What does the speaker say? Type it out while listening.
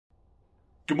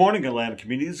Good morning, Atlanta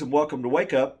communities, and welcome to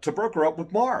Wake Up to Broker Up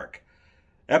with Mark.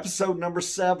 Episode number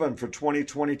 7 for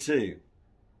 2022.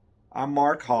 I'm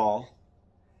Mark Hall,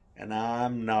 and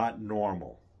I'm not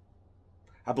normal.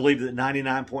 I believe that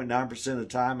 99.9% of the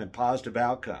time in positive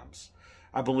outcomes.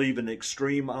 I believe in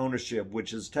extreme ownership,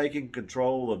 which is taking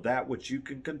control of that which you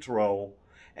can control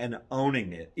and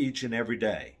owning it each and every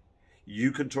day.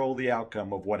 You control the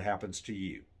outcome of what happens to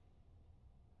you.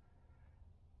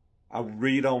 I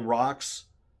read on rocks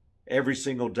every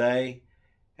single day,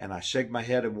 and I shake my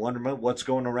head in wonderment. What's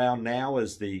going around now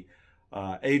is the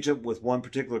agent with one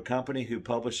particular company who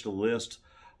published a list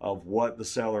of what the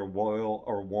seller will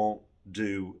or won't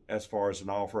do as far as an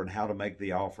offer and how to make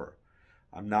the offer.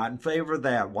 I'm not in favor of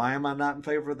that. Why am I not in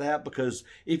favor of that? Because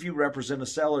if you represent a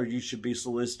seller, you should be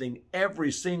soliciting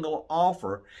every single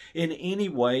offer in any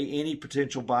way any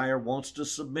potential buyer wants to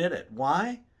submit it.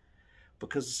 Why?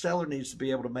 Because the seller needs to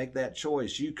be able to make that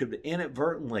choice. You could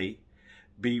inadvertently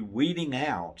be weeding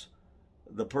out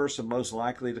the person most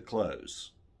likely to close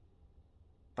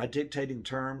by dictating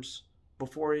terms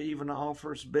before even an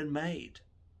offer's been made.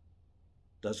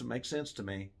 Doesn't make sense to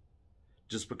me.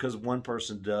 Just because one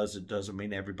person does it doesn't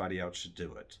mean everybody else should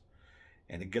do it.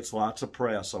 And it gets lots of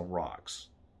press on rocks.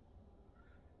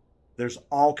 There's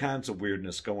all kinds of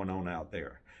weirdness going on out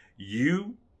there.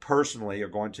 You personally are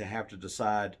going to have to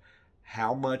decide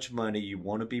how much money you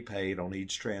want to be paid on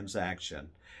each transaction,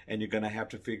 and you're going to have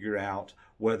to figure out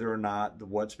whether or not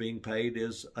what's being paid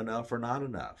is enough or not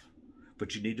enough.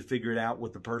 But you need to figure it out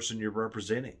with the person you're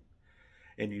representing,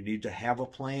 and you need to have a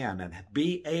plan and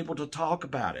be able to talk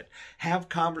about it. Have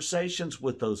conversations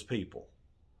with those people.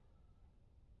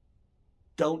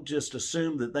 Don't just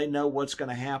assume that they know what's going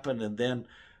to happen, and then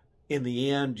in the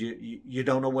end you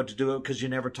don't know what to do because you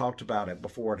never talked about it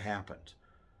before it happened.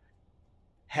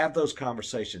 Have those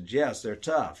conversations. Yes, they're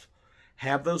tough.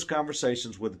 Have those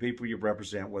conversations with the people you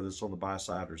represent, whether it's on the buy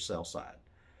side or sell side.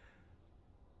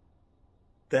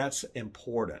 That's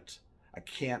important. I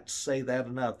can't say that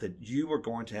enough, that you are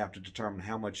going to have to determine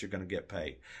how much you're going to get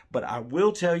paid. But I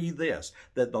will tell you this,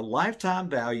 that the lifetime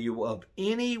value of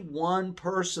any one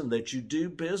person that you do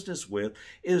business with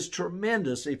is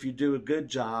tremendous if you do a good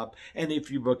job, and if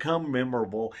you become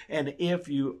memorable, and if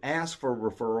you ask for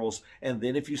referrals, and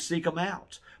then if you seek them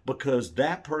out, because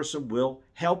that person will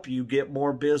help you get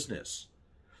more business.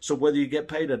 So whether you get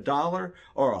paid $1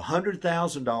 or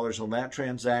 $100,000 on that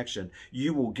transaction,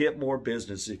 you will get more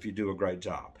business if you do a great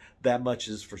job. That much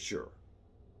is for sure.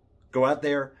 Go out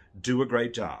there, do a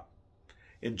great job.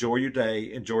 Enjoy your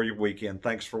day, enjoy your weekend.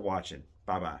 Thanks for watching.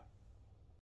 Bye-bye.